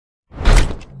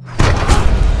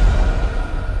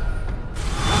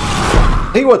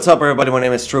Hey, what's up everybody, my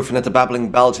name is Trofinette the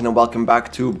Babbling Belgian and welcome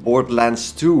back to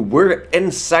Borderlands 2. We're in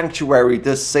Sanctuary,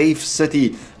 the safe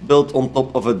city built on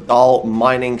top of a Dahl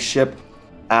mining ship.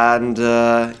 And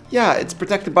yeah, it's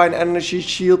protected by an energy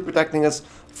shield protecting us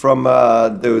from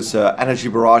those energy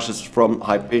barrages from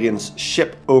Hyperion's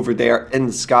ship over there in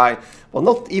the sky. Well,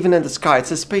 not even in the sky,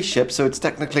 it's a spaceship, so it's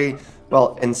technically,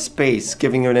 well, in space,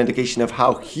 giving you an indication of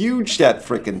how huge that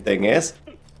freaking thing is.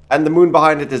 And the moon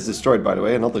behind it is destroyed, by the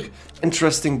way, another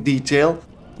interesting detail.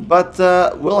 But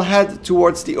we'll head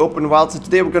towards the open wild. So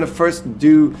today we're going to first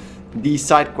do the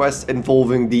side quest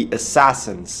involving the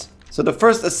assassins. So the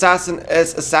first assassin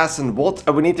is Assassin Watt,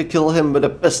 and we need to kill him with a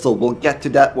pistol. We'll get to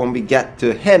that when we get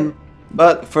to him.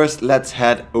 But first let's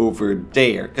head over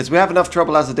there, because we have enough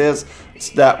trouble as it is,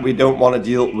 so that we don't want to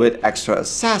deal with extra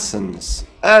assassins.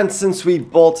 And since we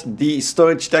bought the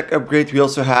storage deck upgrade, we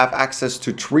also have access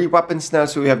to 3 weapons now.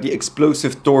 So we have the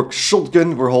explosive torque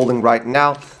shotgun we're holding right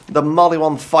now, the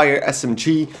Maliwan Fire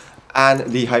SMG, and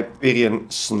the Hyperion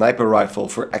sniper rifle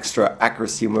for extra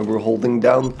accuracy when we're holding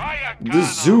down the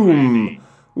zoom.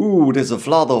 Ooh, there's a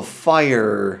lot of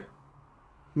fire.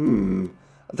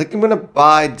 I think I'm gonna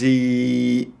buy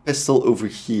the pistol over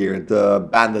here, the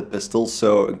bandit pistol.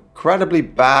 So incredibly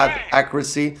bad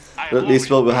accuracy, but at least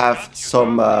we'll have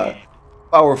some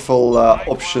powerful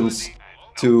options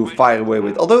to fire away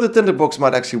with. Although the tinderbox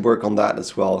might actually work on that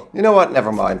as well. You know what?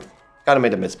 Never mind. Kind of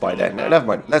made a miss by that. No, never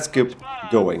mind. Let's keep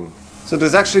going. So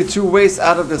there's actually 2 ways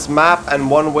out of this map, and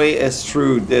one way is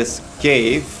through this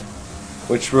cave,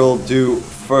 which we'll do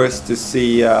first to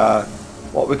see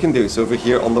what we can do. So over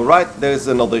here on the right there's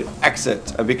another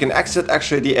exit, and we can exit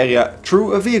actually the area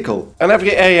through a vehicle. And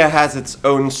every area has its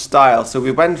own style. So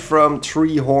we went from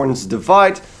Three Horns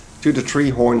Divide to the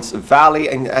Three Horns Valley,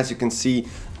 and as you can see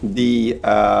the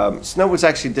snow is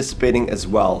actually dissipating as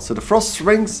well. So the frost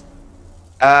rings,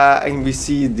 and we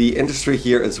see the industry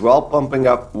here as well, pumping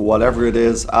up whatever it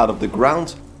is out of the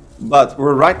ground. But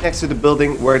we're right next to the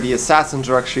building where the assassins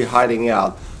are actually hiding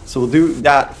out. So we'll do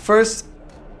that first.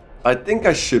 I think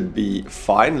I should be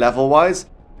fine level-wise,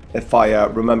 if I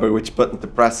remember which button to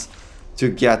press to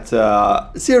get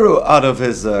Zero out of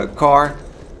his car.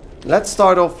 Let's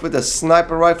start off with a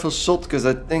sniper rifle shot, because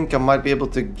I think I might be able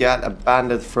to get a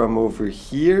bandit from over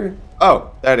here.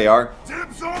 Oh, there they are.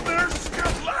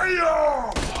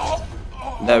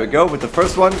 There we go, with the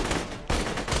first one.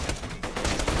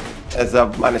 As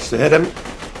I've managed to hit him.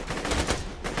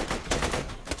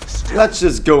 Let's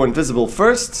just go invisible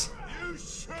first.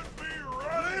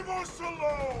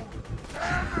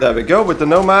 There we go, with the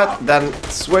Nomad, then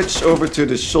switch over to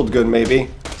the shotgun maybe.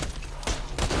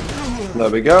 There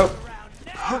we go.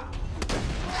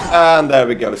 And there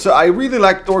we go. So I really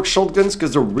like torque shotguns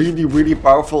because they're really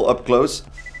powerful up close.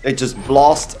 They just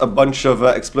blast a bunch of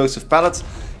explosive pellets.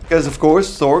 Because of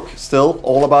course, torque, still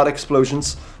all about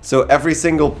explosions. So every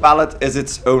single pellet is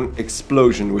its own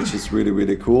explosion, which is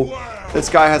really cool. This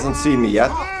guy hasn't seen me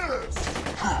yet.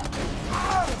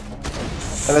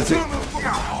 And let's see.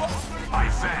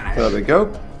 There we go.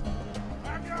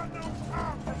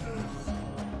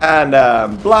 And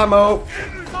blammo.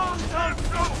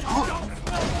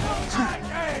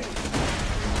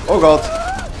 Oh god.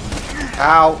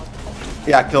 Ow.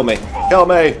 Yeah, kill me. Kill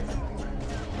me.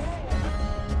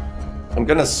 I'm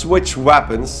gonna switch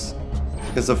weapons,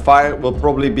 because the fire will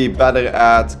probably be better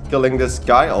at killing this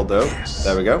guy, although,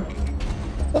 there we go.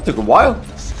 That took a while.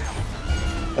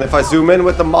 And if I zoom in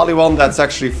with the Maliwan, that's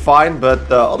actually fine,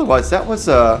 but otherwise that was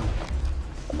a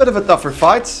bit of a tougher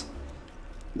fight.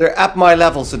 They're at my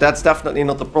level, so that's definitely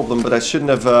not the problem, but I shouldn't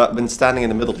have been standing in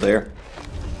the middle there.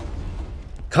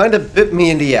 Kind of bit me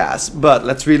in the ass, but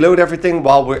let's reload everything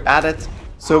while we're at it.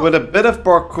 So with a bit of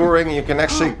parkouring, you can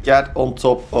actually get on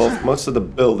top of most of the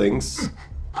buildings,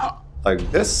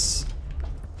 like this.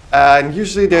 And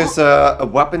usually there's a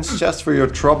weapons chest for your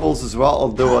troubles as well,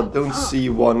 although I don't see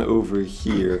one over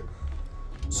here.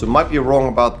 So might be wrong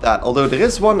about that. Although there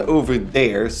is one over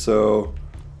there, so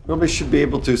probably should be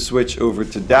able to switch over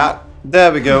to that.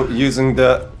 There we go, using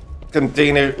the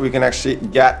container we can actually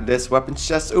get this weapons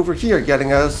chest over here,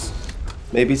 getting us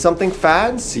maybe something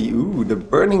fancy. Ooh, the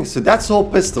burning, so that's all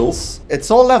pistols.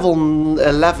 It's all level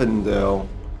 11 though.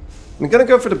 I'm gonna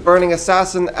go for the Burning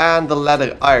Assassin and the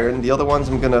Leather Iron. The other ones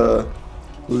I'm gonna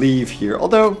leave here.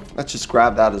 Although, let's just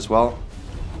grab that as well.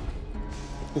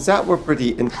 Because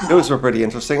those were pretty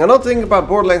interesting. Another thing about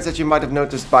Borderlands that you might have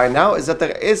noticed by now is that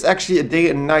there is actually a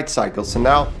day and night cycle. So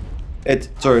now it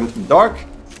turned dark.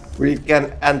 We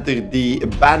can enter the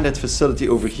bandit facility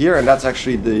over here, and that's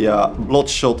actually the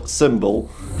bloodshot symbol.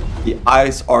 The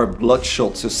eyes are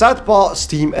bloodshot, so southpaw,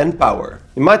 steam and power.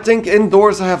 You might think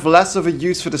indoors I have less of a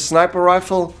use for the sniper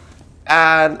rifle,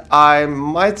 and I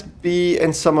might be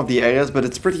in some of the areas, but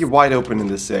it's pretty wide open in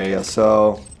this area,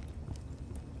 so...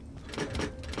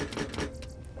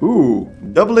 Ooh,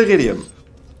 double iridium.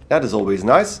 That is always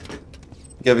nice.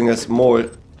 Giving us more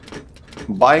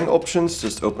buying options.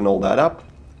 Just open all that up.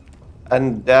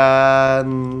 And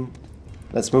then...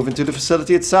 let's move into the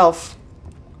facility itself.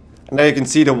 And there you can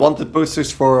see the wanted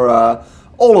posters for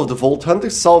all of the Vault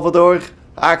Hunters. Salvador,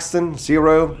 Axton,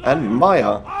 Zero, and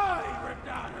Maya. I ripped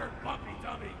out her puppy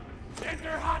tummy, and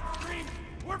her hot screams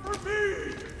were for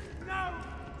me. No,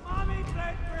 Mommy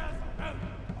bled for us both.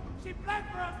 She bled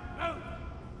for us both.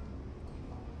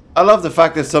 I love the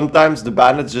fact that sometimes the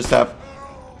bandits just have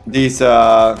these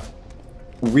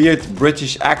weird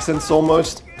British accents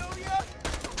almost.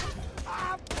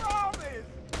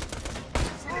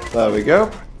 There we go.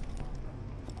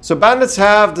 So bandits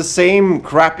have the same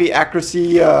crappy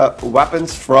accuracy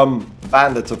weapons from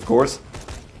bandits, of course.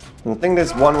 And I think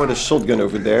there's one with a shotgun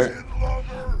over there.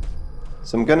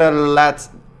 So I'm gonna let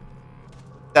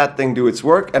that thing do its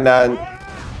work and then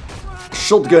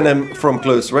shotgun him from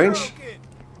close range.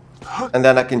 And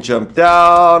then I can jump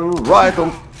down, right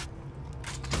on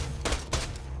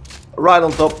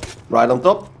top,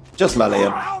 just melee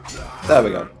him. There we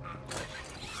go.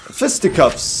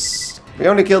 Fisticuffs. We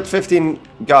only killed 15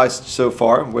 guys so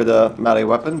far with a melee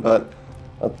weapon, but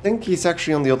I think he's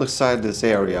actually on the other side of this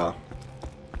area.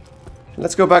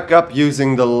 Let's go back up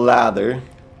using the ladder.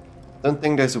 Don't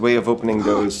think there's a way of opening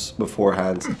those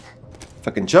beforehand. If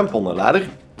I can jump on the ladder.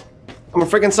 I'm a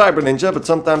freaking cyber ninja, but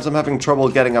sometimes I'm having trouble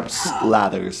getting up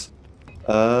ladders.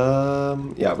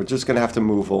 Yeah, we're just gonna have to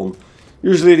move on.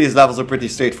 Usually these levels are pretty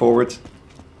straightforward.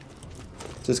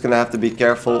 Just gonna have to be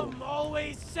careful.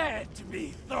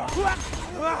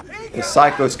 The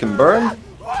psychos can burn.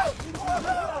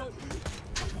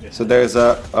 So there's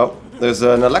a... oh, there's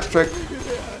an electric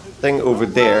thing over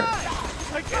there.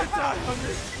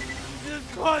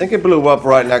 I think it blew up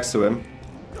right next to him.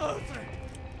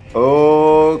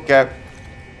 Okay.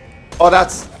 Oh,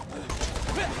 that's...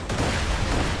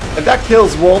 if that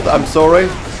kills Walt, I'm sorry.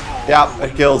 Yeah,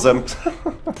 it kills him.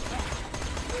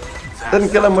 Didn't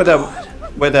kill him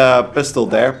with a pistol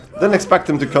there. Didn't expect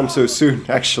him to come so soon,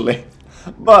 actually.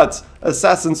 But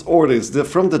Assassin's Orders,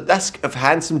 from the desk of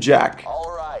Handsome Jack.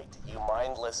 Alright, you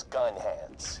mindless gun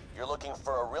hands. You're looking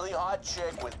for a really hot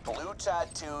chick with blue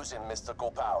tattoos and mystical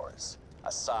powers.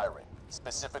 A siren,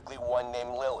 specifically one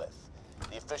named Lilith.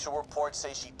 The official reports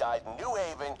say she died in New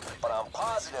Haven, but I'm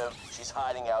positive she's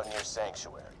hiding out near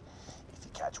Sanctuary. If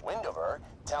you catch wind of her,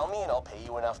 tell me and I'll pay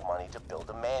you enough money to build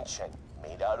a mansion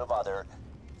made out of other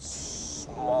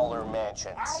smaller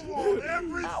mansions. I want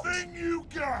everything you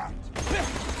got.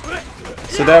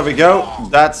 So there we go.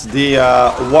 That's the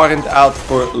warrant out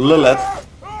for Lilith.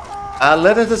 And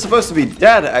Lilith is supposed to be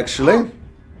dead, actually.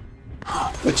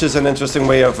 Which is an interesting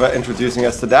way of introducing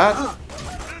us to that.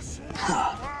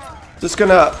 Just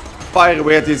gonna fire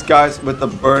away at these guys with the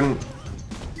burn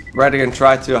ready and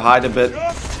try to hide a bit.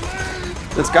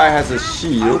 This guy has a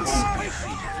shield.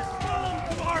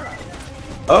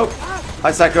 Oh,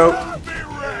 hi Psycho.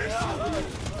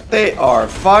 They are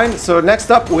fine. So next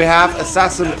up we have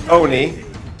Assassin Oni.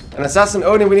 And Assassin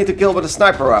Oni we need to kill with a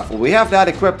sniper rifle. We have that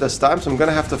equipped this time, so I'm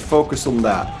gonna have to focus on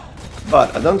that.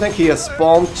 But I don't think he has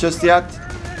spawned just yet.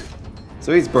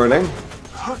 So he's burning.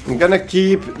 I'm gonna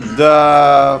keep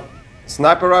the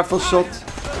sniper rifle shot,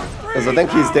 because I think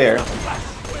he's there.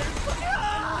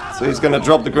 So he's gonna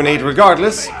drop the grenade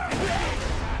regardless.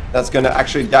 That's gonna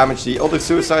actually damage the other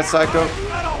suicide psycho.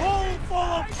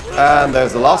 And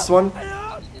there's the last one.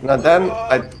 And then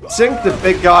I think the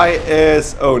big guy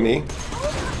is Oni.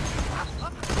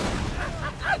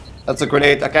 That's a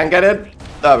grenade. I can't get it.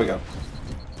 There we go.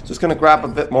 Just gonna grab a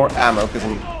bit more ammo because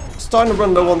I'm starting to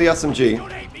run low on the SMG.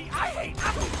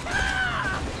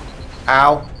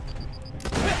 Ow.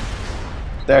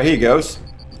 There he goes.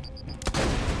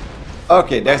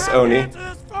 Okay, there's Oni.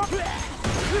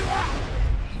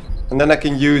 And then I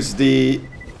can use the...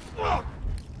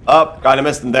 oh, kinda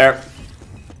missed him there.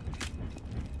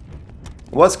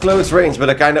 Was close range, but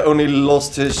I kinda only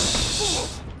lost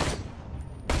his...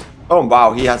 oh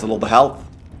wow, he has a lot of health.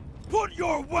 Put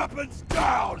your weapons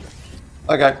down.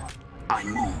 Okay. I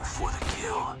move for the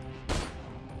kill.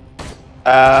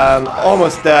 And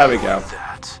almost there we go.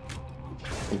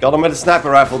 We got him with a sniper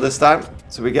rifle this time.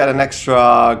 So we get an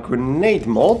extra grenade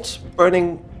mod.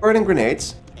 Burning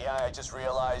grenades. Yeah, I just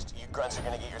realized you grunts are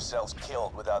gonna get yourselves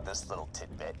killed without this little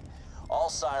tidbit. All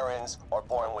sirens are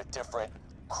born with different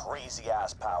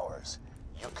crazy-ass powers.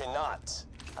 You cannot,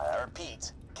 I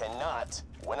repeat, cannot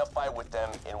win a fight with them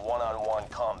in one-on-one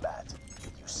combat.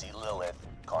 If you see Lilith,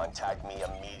 contact me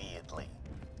immediately.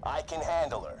 I can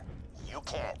handle her. You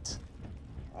can't.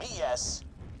 Me, yes.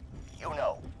 You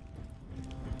know.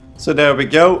 So there we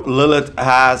go. Lilith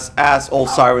has, as all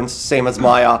sirens, same as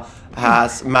Maya,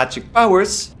 has magic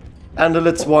powers. And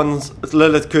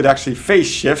Lilith could actually phase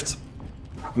shift,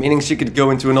 meaning she could go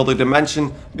into another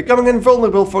dimension, becoming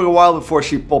invulnerable for a while before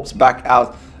she pops back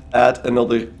out at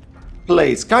another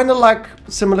place. Kind of like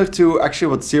similar to actually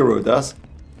what Zero does.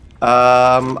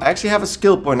 I actually have a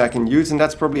skill point I can use, and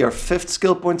that's probably our 5th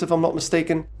skill point if I'm not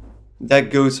mistaken.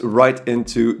 That goes right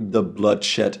into the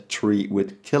bloodshed tree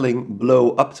with killing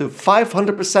blow up to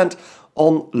 500%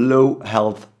 on low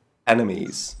health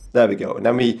enemies. There we go. And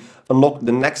then we unlock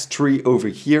the next tree over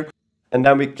here. And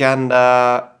then we can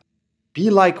be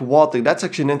like water. That's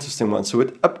actually an interesting one. So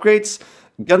it upgrades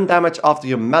gun damage after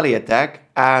your melee attack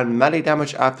and melee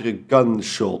damage after a gun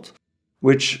shot,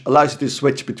 which allows you to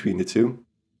switch between the two.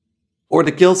 Or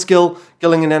the kill skill,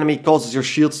 killing an enemy causes your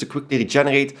shields to quickly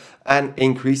regenerate and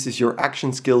increases your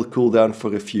action skill cooldown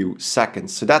for a few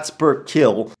seconds. So that's per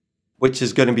kill, which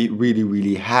is going to be really,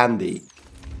 really handy.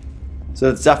 So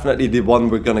that's definitely the one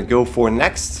we're going to go for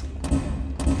next.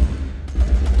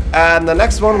 And the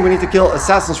next one, we need to kill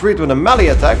Assassin's Creed with a melee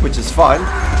attack, which is fine.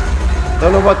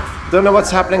 Don't know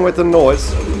what's happening with the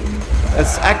noise.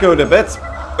 It's echoed a bit,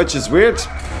 which is weird.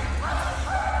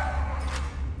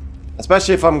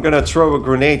 Especially if I'm gonna throw a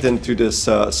grenade into this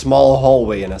small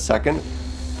hallway in a second.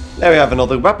 There we have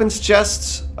another weapons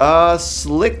chest.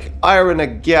 Slick iron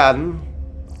again.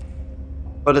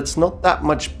 But it's not that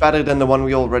much better than the one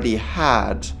we already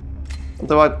had.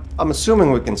 Although I'm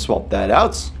assuming we can swap that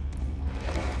out.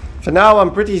 For now,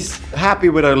 I'm pretty happy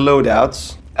with our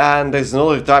loadouts. And there's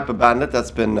another type of bandit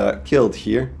that's been killed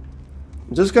here.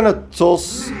 I'm just gonna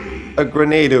toss a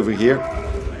grenade over here.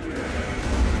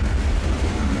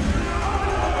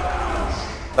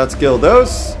 Let's kill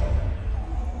those.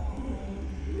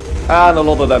 And a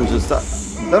lot of them just...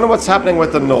 don't know what's happening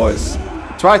with the noise.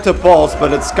 Try to pause,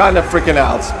 but it's kind of freaking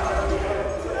out.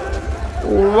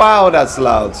 Wow, that's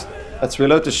loud. Let's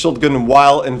reload the shotgun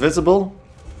while invisible.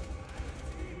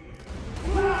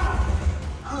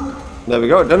 There we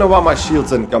go. Don't know why my shields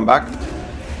didn't come back.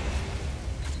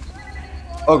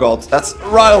 Oh god, that's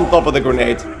right on top of the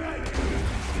grenade.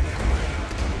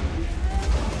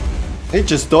 He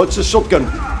just dodged a shotgun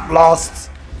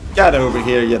blast. Get over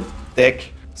here, you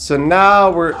dick. So now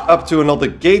we're up to another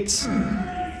gate.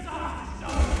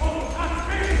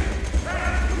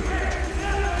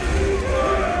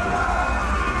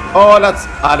 Oh, that's...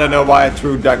 I don't know why I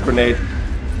threw that grenade.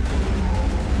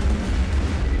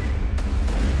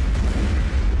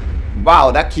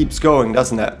 Wow, that keeps going,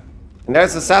 doesn't it? And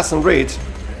there's Assassin Creed.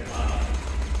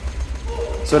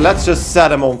 So let's just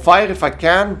set him on fire if I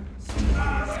can.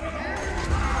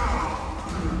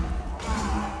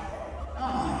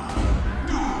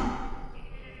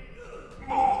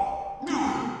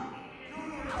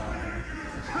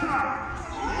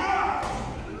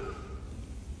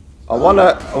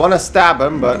 I wanna stab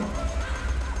him, but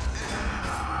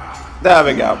there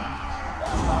we go.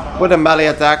 With a melee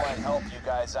attack. Help you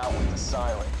guys out with the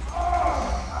siren.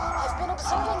 I've been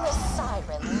observing this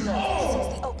siren Lilith since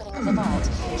the opening of the vault.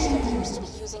 She appears to be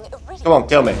using iridium. Come on,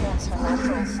 kill me. To enhance her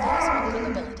natural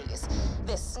phase-moving abilities.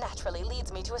 This naturally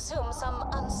leads me to assume some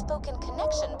unspoken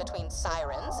connection between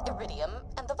sirens, iridium,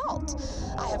 and the vault.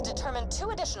 I have determined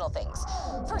 2 additional things.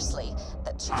 Firstly,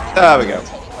 that she can there we go.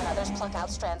 when others pluck out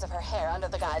strands of her hair under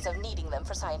the guise of needing them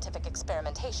for scientific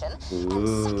experimentation. And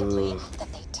secondly,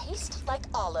 that they taste like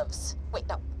olives. Wait,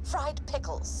 no, fried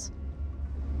pickles.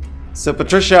 So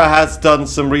Patricia has done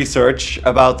some research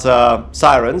about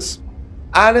sirens.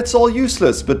 And it's all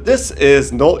useless, but this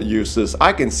is not useless.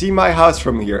 I can see my house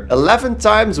from here. 11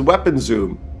 times weapon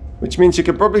zoom, which means you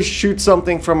can probably shoot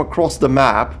something from across the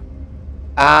map.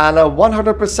 And a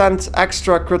 100%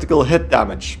 extra critical hit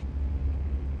damage.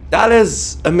 That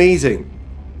is amazing.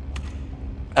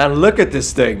 And look at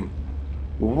this thing.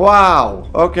 Wow,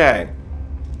 okay.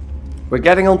 We're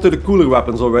getting onto the cooler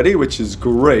weapons already, which is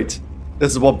great.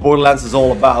 This is what Borderlands is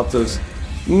all about. Those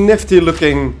nifty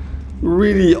looking,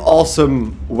 really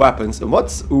awesome weapons. And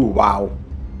what's... ooh, wow.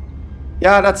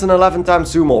 Yeah, that's an 11 times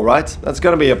zoom, alright. That's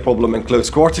gonna be a problem in close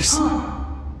quarters.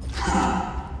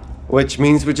 Which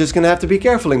means we're just gonna have to be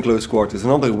careful in close quarters.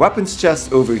 Another weapons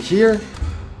chest over here.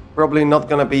 Probably not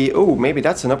gonna be... oh, maybe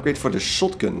that's an upgrade for the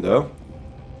shotgun, though.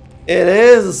 It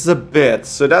is a bit.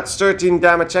 So that's 13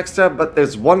 damage extra, but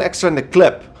there's 1 extra in the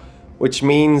clip. Which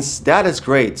means that is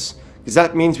great. Because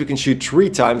that means we can shoot 3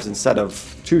 times instead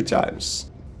of 2 times.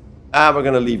 And we're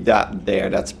gonna leave that there.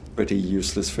 That's pretty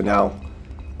useless for now.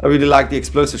 I really like the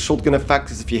explosive shotgun effect,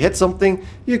 because if you hit something,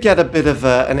 you get a bit of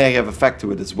an area of effect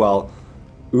to it as well.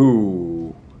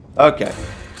 Ooh. Okay.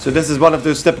 So this is one of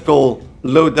those typical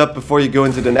load up before you go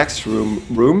into the next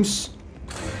rooms.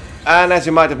 And as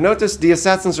you might have noticed, the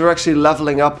assassins are actually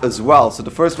leveling up as well. So the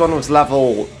first one was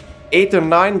level 8 or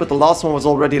 9, but the last one was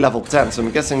already level 10. So I'm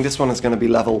guessing this one is going to be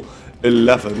level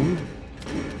 11.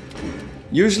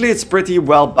 Usually it's pretty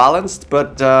well balanced,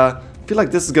 but I feel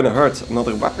like this is going to hurt.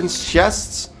 Another weapons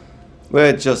chest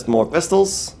with just more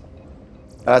pistols.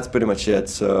 That's pretty much it.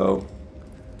 So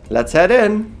let's head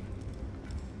in.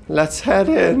 Let's head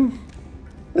in.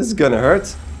 This is going to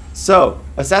hurt. So,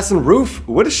 assassin roof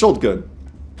with a shotgun.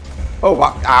 Oh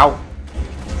wow, ow.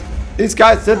 These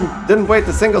guys didn't wait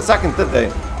a single second, did they?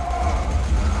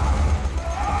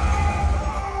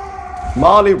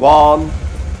 Molly won.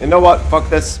 You know what? Fuck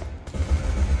this.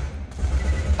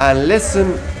 And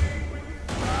listen.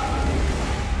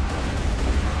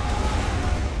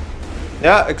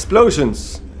 Yeah,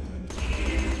 explosions.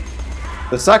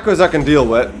 The psychos I can deal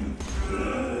with.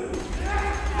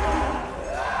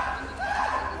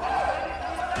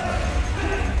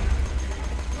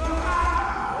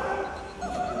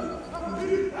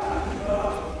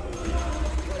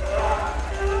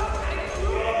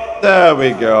 There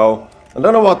we go. I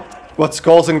don't know what's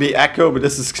causing the echo, but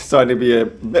this is starting to be a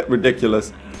bit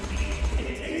ridiculous.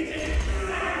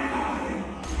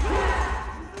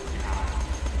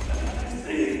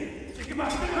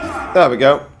 There we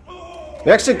go.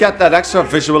 We actually get that extra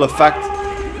visual effect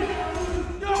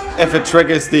if it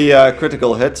triggers the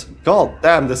critical hit. God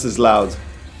damn, this is loud.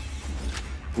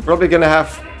 I'm probably gonna have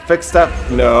fixed that.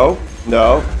 No,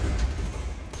 no.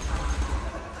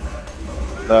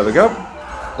 There we go.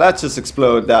 Let's just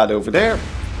explode that over there.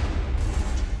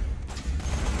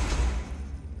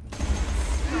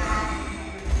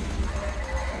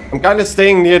 I'm kind of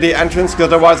staying near the entrance because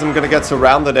otherwise I'm going to get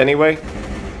surrounded anyway.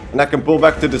 And I can pull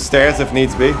back to the stairs if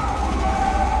needs be.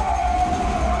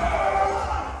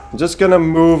 I'm just going to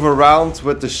move around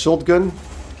with the shotgun.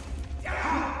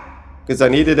 Because I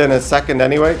need it in a second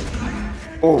anyway.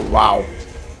 Oh, wow.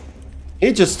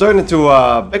 He just turned into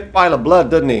a big pile of blood,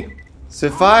 didn't he? So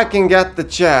if I can get the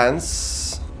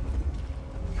chance,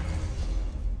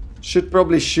 should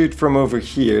probably shoot from over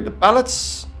here. The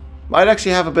pallets might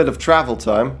actually have a bit of travel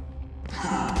time.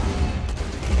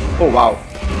 Oh wow.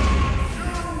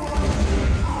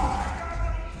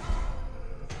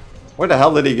 Where the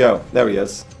hell did he go? There he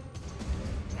is.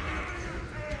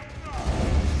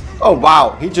 Oh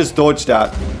wow, he just dodged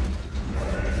that.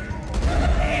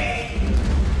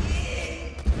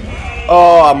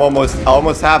 Oh, I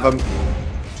almost have him.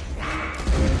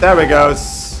 There we go.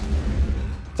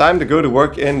 Time to go to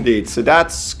work indeed. So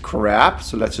that's crap.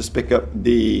 So let's just pick up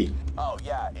the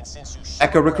and since you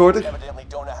echo recorder. Evidently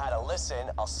don't know how to listen,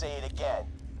 I'll say it again.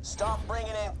 Stop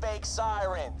bringing in fake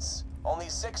sirens. Only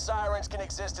 6 sirens can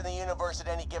exist in the universe at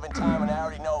any given time, and I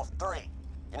already know of 3.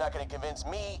 You're not going to convince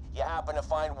me you happen to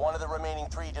find one of the remaining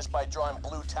 3 just by drawing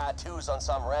blue tattoos on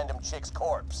some random chick's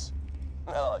corpse.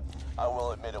 Well, I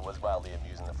will admit it was wildly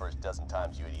amusing the first dozen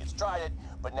times you idiots tried it,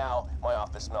 but now my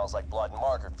office smells like blood and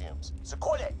marker fumes. So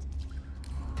quit it!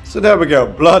 So there we go,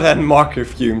 blood and marker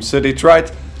fumes. So they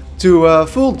tried to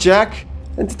fool Jack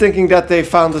into thinking that they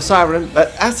found a siren,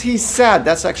 but as he said,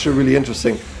 that's actually really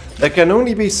interesting. There can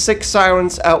only be 6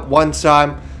 sirens at one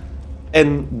time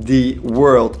in the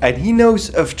world, and he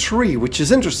knows of 3, which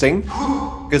is interesting,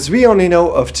 because we only know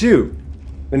of 2.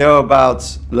 We know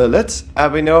about Lilith,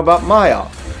 and we know about Maya.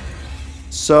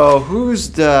 So who's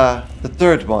the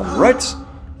third one, right?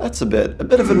 That's a bit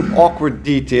of an awkward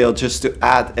detail just to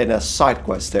add in a side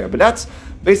quest there. But that's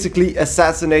basically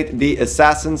assassinate the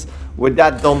assassins. With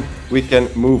that done, we can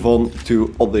move on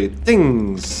to other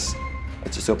things.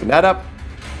 Let's just open that up.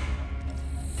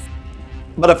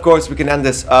 But of course, we can end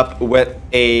this up with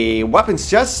a weapons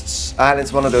chest. And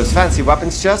it's one of those fancy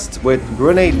weapons chests with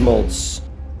grenade molds.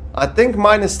 I think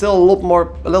mine is still a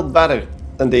little better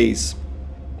than these.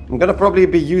 I'm gonna probably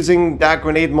be using that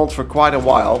grenade mold for quite a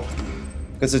while.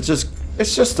 Because it's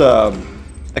just a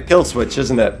kill switch,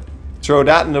 isn't it? Throw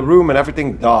that in the room and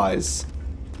everything dies.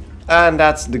 And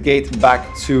that's the gate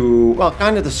back to, well,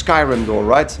 kind of the Skyrim door,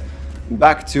 right?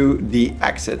 Back to the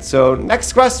exit. So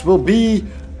next quest will be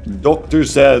Dr.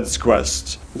 Zed's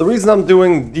quest. The reason I'm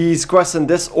doing these quests in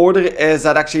this order is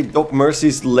that actually Doc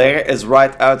Mercy's lair is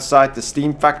right outside the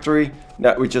steam factory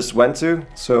that we just went to.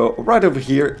 So right over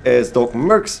here is Doc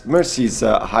Mercy's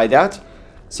hideout.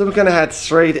 So we're gonna head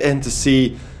straight in to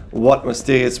see what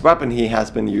mysterious weapon he has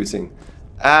been using.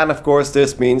 And of course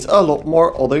this means a lot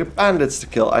more other bandits to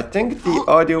kill. I think the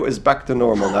audio is back to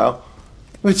normal now.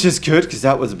 Which is good, because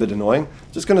that was a bit annoying.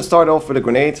 Just gonna start off with a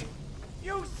grenade.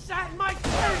 You sat in my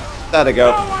face. There we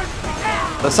go.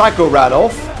 The Psycho ran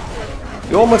off.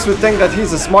 You almost would think that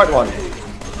he's a smart one.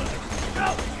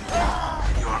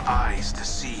 Your eyes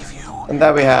deceive you. And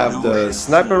then we have the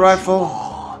sniper rifle.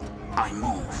 I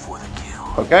move for the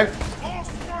kill. Okay.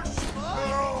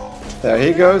 There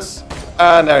he goes.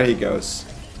 And there he goes.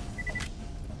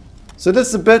 So this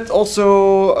is a bit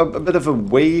also a bit of a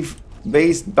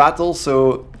wave-based battle.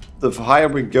 So the higher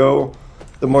we go,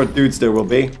 the more dudes there will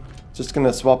be. Just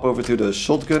gonna swap over to the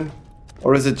shotgun.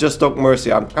 Or is it just Doc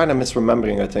Mercy? I'm kind of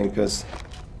misremembering, I think, because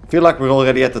I feel like we're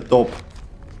already at the top.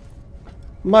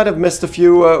 Might have missed a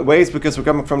few waves because we're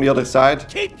coming from the other side.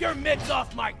 Keep your mitts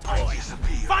off my toys.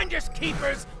 Finders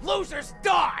keepers, losers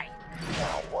die.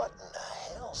 Now what in the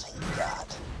hell's he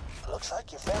got? Looks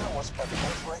like you found what's been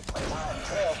break my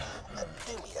clientele.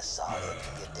 Do me a solid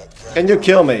and get that gun. Can you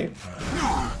kill me?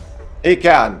 He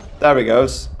can. There he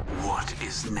goes. What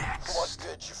is next? What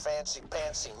good your fancy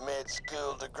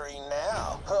mid-school degree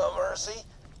now, huh, Mercy?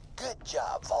 Good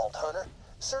job, Vault Hunter.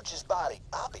 Search his body.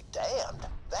 I'll be damned.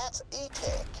 That's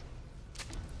E-Tech.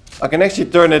 I can actually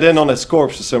turn it in on his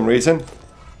corpse for some reason.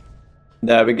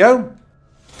 There we go.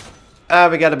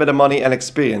 And we get a bit of money and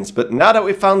experience. But now that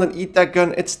we found an E-Tech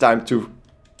gun, it's time to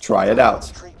try it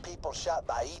out. Treat people shot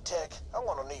by E-Tech. I'm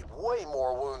gonna need way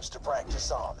more wounds to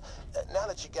practice on. Now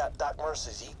that you got Doc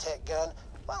Mercy's E-Tech gun,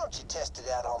 why don't you test it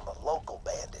out on the local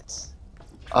bandits?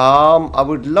 I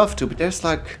would love to, but there's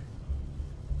like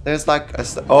a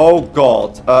oh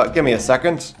god. Give me a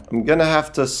second. I'm gonna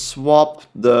have to swap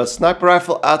the sniper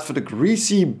rifle out for the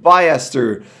greasy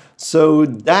Biester. So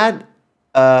that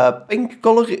pink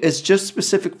color is just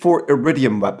specific for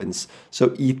iridium weapons.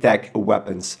 So E-Tech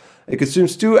weapons. It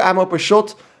consumes 2 ammo per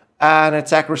shot and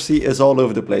its accuracy is all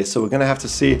over the place. So we're gonna have to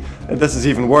see if this is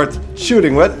even worth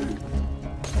shooting with.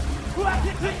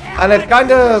 And it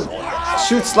kinda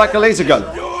shoots like a laser gun.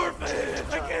 I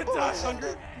can't die,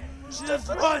 Hunter. Just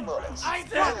run. I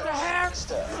got the hair.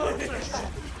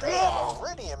 Damn,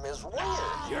 iridium is weird.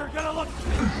 You're gonna look.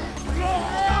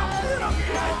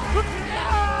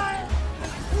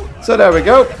 So there we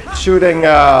go, shooting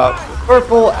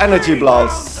purple energy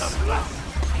blasts.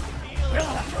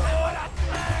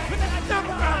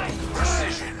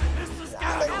 Precision.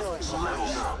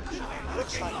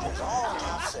 Looks like there's all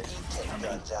types of E-Tech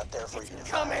guns out there for you to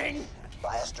Coming.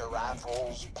 Blaster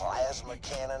rifles, plasma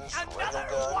cannons, Another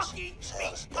rail guns. walking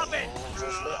Sounds speed puppet.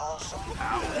 dangerously awesome.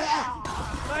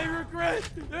 I regret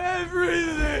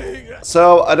everything.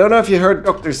 So I don't know if you heard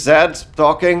Dr. Zed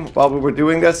talking while we were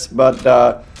doing this, but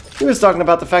he was talking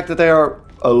about the fact that there are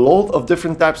a lot of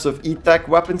different types of E-Tech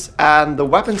weapons, and the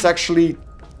weapons actually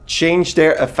change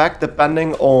their effect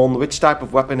depending on which type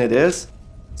of weapon it is.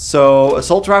 So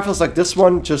assault rifles like this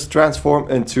one just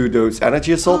transform into those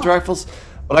energy assault rifles.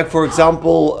 But like for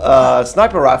example,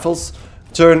 sniper rifles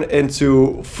turn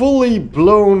into fully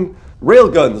blown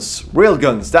railguns.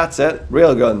 Railguns, that's it,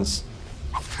 railguns.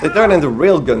 They turn into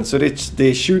railguns, so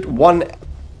they shoot one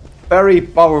very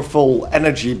powerful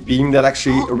energy beam that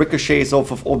actually ricochets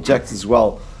off of objects as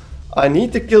well. I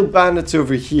need to kill bandits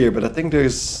over here, but I think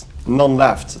there's none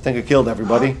left. I think I killed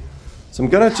everybody. So I'm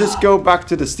gonna just go back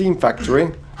to the Steam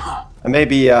factory and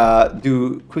maybe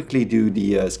quickly do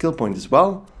the skill point as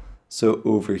well. So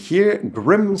over here,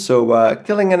 Grim, so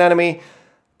killing an enemy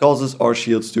causes our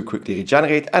shields to quickly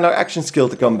regenerate and our action skill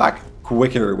to come back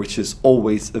quicker, which is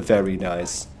always very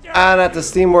nice. And at the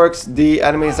Steamworks, the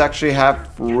enemies actually have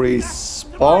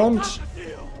respawned,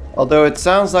 although it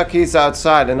sounds like he's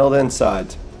outside and not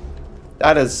inside.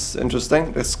 That is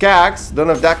interesting. The Skags, don't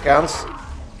know if that counts.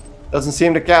 Doesn't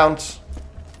seem to count.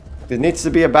 It needs to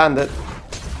be a bandit.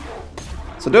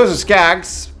 So those are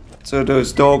Skags. So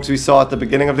those dogs we saw at the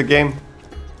beginning of the game.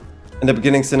 In the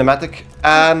beginning cinematic.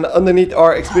 And underneath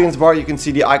our experience bar you can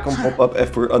see the icon pop up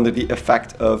if we're under the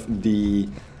effect of the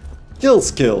kill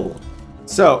skill.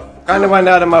 So, kind of went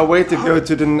out of my way to go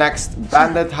to the next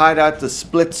bandit hideout, the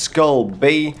Split Skull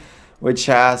Bay. Which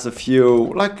has a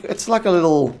few, it's like a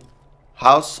little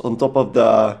house on top of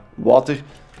the water.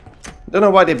 Don't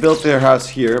know why they built their house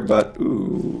here, but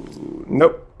ooh,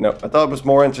 nope. I thought it was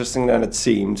more interesting than it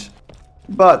seemed.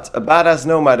 But a badass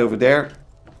nomad over there.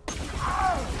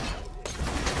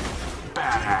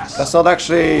 Badass. That's not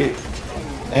actually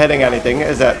hitting anything,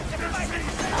 is it?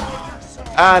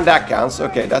 And that counts.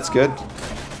 Okay, that's good.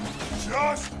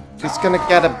 Just gonna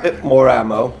get a bit more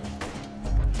ammo.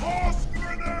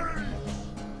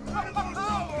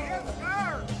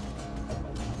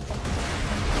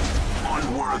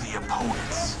 Unworthy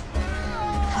opponents.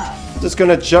 Just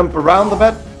gonna jump around a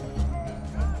bit.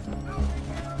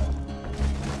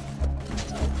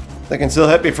 They can still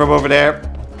hit me from over there.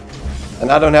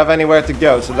 And I don't have anywhere to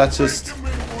go, so that's just...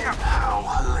 How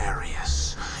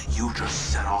hilarious. You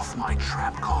just set off my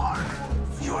trap card.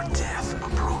 Your death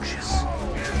approaches.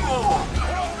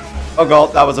 Oh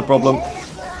god, that was a problem.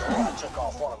 I took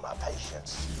off one of my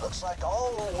patients. Looks like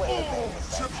all the way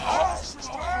manufacturers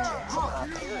from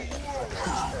Hyperion for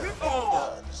their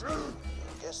guns.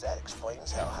 I guess that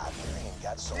explains how Hyperion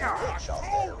got so rich off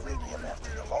that iridium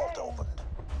after the vault opened.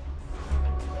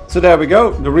 So there we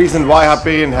go. The reason why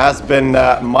Hyperion has been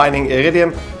mining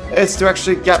iridium is to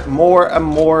actually get more and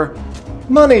more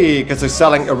money, because they're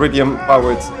selling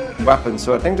iridium-powered weapons.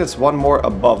 So I think there's one more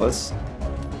above us.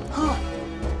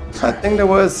 I think there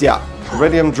was, yeah,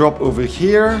 iridium drop over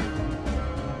here.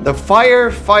 The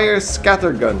fire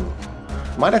scatter gun.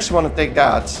 Might actually want to take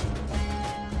that.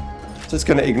 Just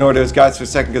gonna ignore those guys for a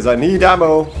second because I need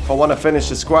ammo if I want to finish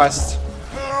this quest.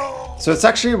 So it's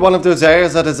actually one of those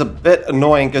areas that is a bit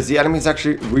annoying because the enemies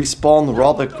actually respawn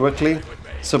rather quickly.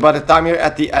 So by the time you're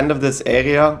at the end of this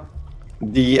area,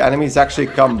 the enemies actually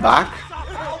come back.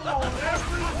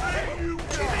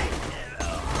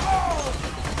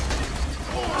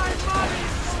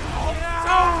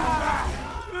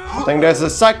 I think there's a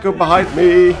psycho behind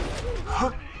me. This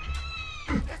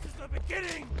is the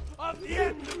beginning of the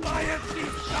end of my empty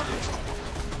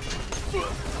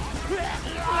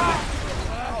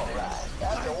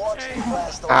After watching you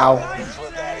blast those Ow. enemies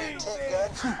with that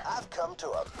E-Tech gun, I've come to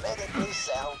a medically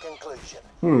sound conclusion.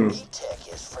 E-Tech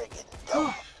is friggin'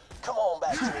 dumb. Come on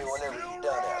back to me whenever you're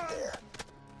done out there.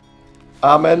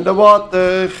 I'm in the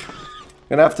water.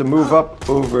 Gonna have to move up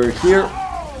over here.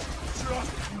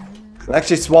 I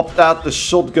actually swapped out the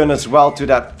shotgun as well to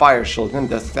that fire shotgun.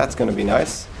 That's gonna be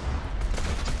nice.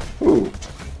 Ooh.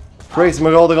 Crazy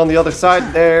Marauder on the other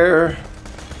side there.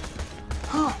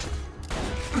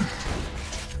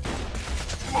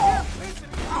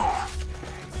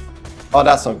 Oh,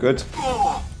 that's not good.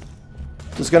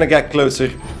 Just gonna get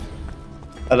closer.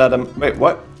 And let him... Wait,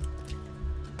 what?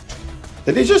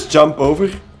 Did he just jump over?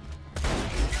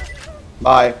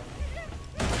 Bye.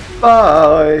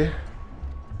 Bye.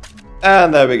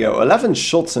 And there we go. 11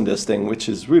 shots in this thing, which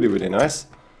is really, really nice.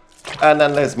 And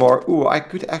then there's more. Ooh, I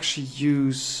could actually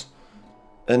use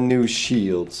a new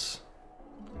shield.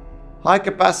 High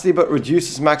capacity, but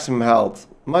reduces maximum health.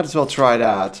 Might as well try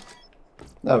that.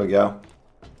 There we go.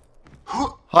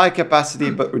 High capacity,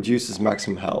 but reduces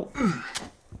maximum health.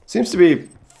 Seems to be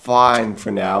fine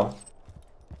for now.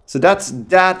 So that's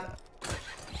that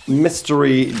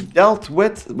mystery dealt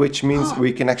with, which means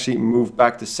we can actually move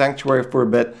back to Sanctuary for a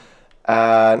bit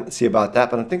and see about that.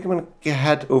 But I think I'm going to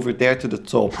head over there to the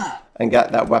top and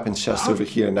get that weapons chest over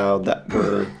here now that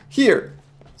we're here.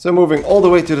 So moving all the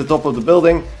way to the top of the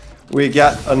building, we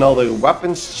get another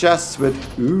weapons chest with,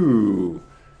 ooh,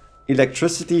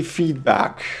 electricity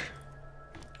feedback.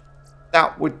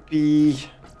 That would be...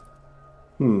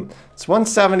 It's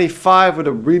 175 with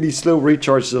a really slow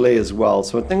recharge delay as well.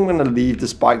 So I think I'm going to leave the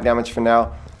spike damage for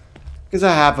now. Because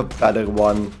I have a better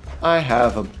one.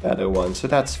 So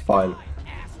that's fine.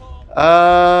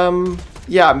 Yeah,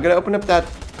 I'm going to open up that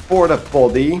porta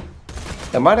potty.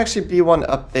 There might actually be one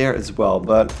up there as well.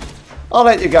 But I'll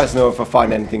let you guys know if I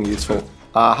find anything useful.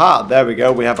 Aha, there we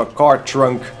go. We have a car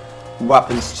trunk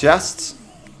weapons chest.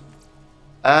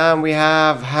 And we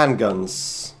have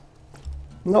handguns.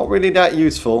 Not really that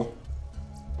useful.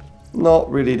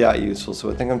 So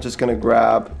I think I'm just gonna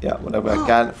grab, yeah, whatever I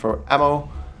can for ammo.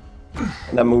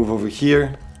 And then move over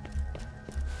here.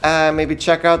 And maybe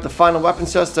check out the final weapon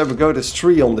chest. There we go, there's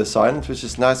 3 on this island, which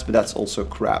is nice, but that's also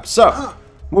crap. So,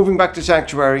 moving back to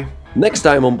Sanctuary. Next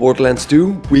time on Borderlands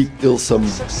 2, we kill some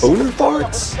boner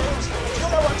farts. You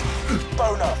know what?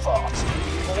 Boner farts.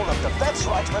 All of them. That's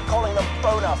right, we're calling them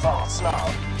boner farts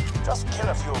now. Just kill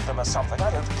a few of them or something.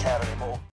 I don't care anymore.